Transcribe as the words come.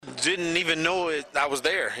didn't even know I was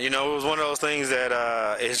there. You know, it was one of those things that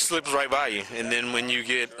it slips right by you. And then when you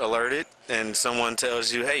get alerted and someone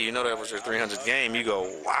tells you, hey, you know that was your 300th game, you go,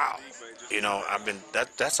 wow. You know,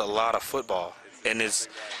 that's a lot of football. And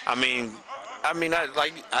I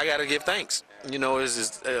got to give thanks. You know,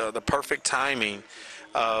 it's the perfect timing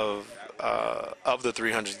of the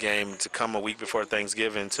 300th game to come a week before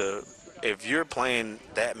Thanksgiving. To if you're playing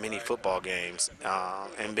that many football games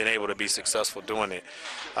and been able to be successful doing it,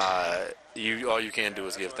 all you can do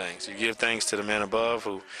is give thanks. You give thanks to the man above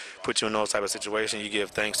who put you in those type of situations. You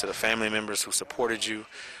give thanks to the family members who supported you.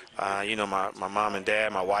 You know, my mom and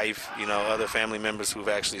dad, my wife, you know, other family members who've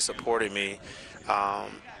actually supported me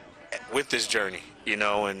with this journey, you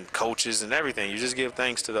know, and coaches and everything. You just give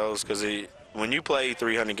thanks to those because when you play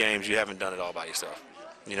 300 games, you haven't done it all by yourself,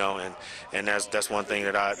 you know, and that's one thing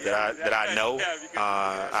that I know,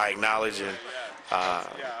 I acknowledge, and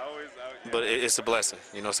but it's a blessing,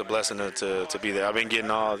 you know. It's a blessing to be there. I've been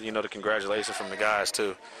getting all, you know, the congratulations from the guys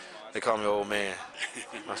too. They call me old man.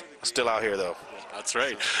 I'm still out here though. That's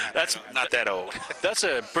right. That's not that old. That's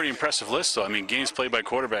a pretty impressive list, though. I mean, games played by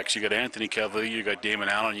quarterbacks. You got Anthony Cavalier, you got Damon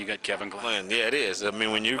Allen, you got Kevin Glenn. Yeah, it is. I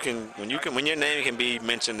mean, when your name can be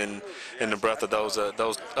mentioned in the breath of those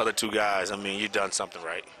other two guys, I mean, you've done something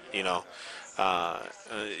right. You know,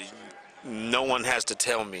 no one has to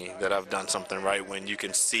tell me that I've done something right when you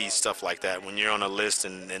can see stuff like that. When you're on a list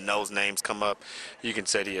and those names come up, you can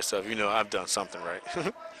say to yourself, you know, I've done something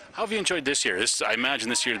right. How have you enjoyed this year? I imagine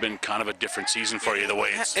this year has been kind of a different season for you. The way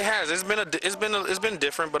it has. It's been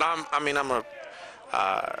different, but I'm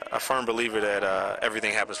a firm believer that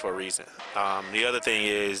everything happens for a reason. The other thing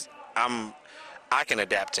is I can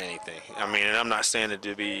adapt to anything. I mean, and I'm not saying it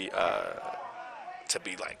to be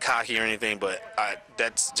like cocky or anything, but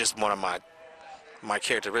that's just one of my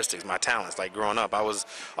characteristics, my talents. Like growing up, I was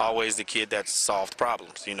always the kid that solved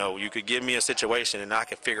problems. You know, you could give me a situation and I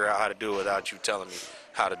could figure out how to do it without you telling me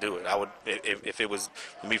how to do it. I would, if it was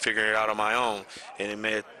me figuring it out on my own, and it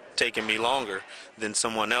may have taken me longer than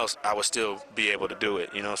someone else, I would still be able to do it.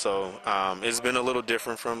 You know, so it's been a little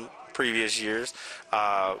different from previous years,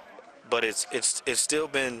 but it's still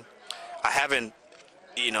been. I haven't,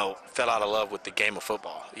 you know, fell out of love with the game of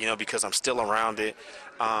football. You know, because I'm still around it.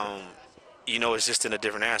 You know, it's just in a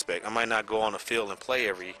different aspect. I might not go on the field and play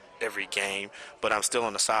every game, but I'm still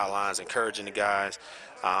on the sidelines encouraging the guys.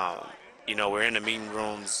 You know, we're in the meeting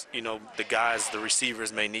rooms. You know, the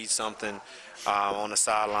receivers may need something on the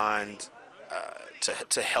sidelines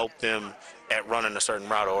to help them at running a certain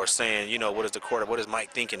route, or saying, you know, what is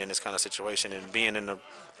Mike thinking in this kind of situation? And being in the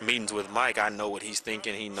meetings with Mike, I know what he's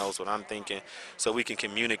thinking. He knows what I'm thinking, so we can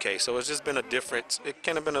communicate. So it's just been it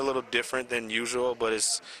kind of been a little different than usual, but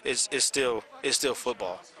it's still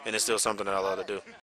football, and it's still something that I love to do.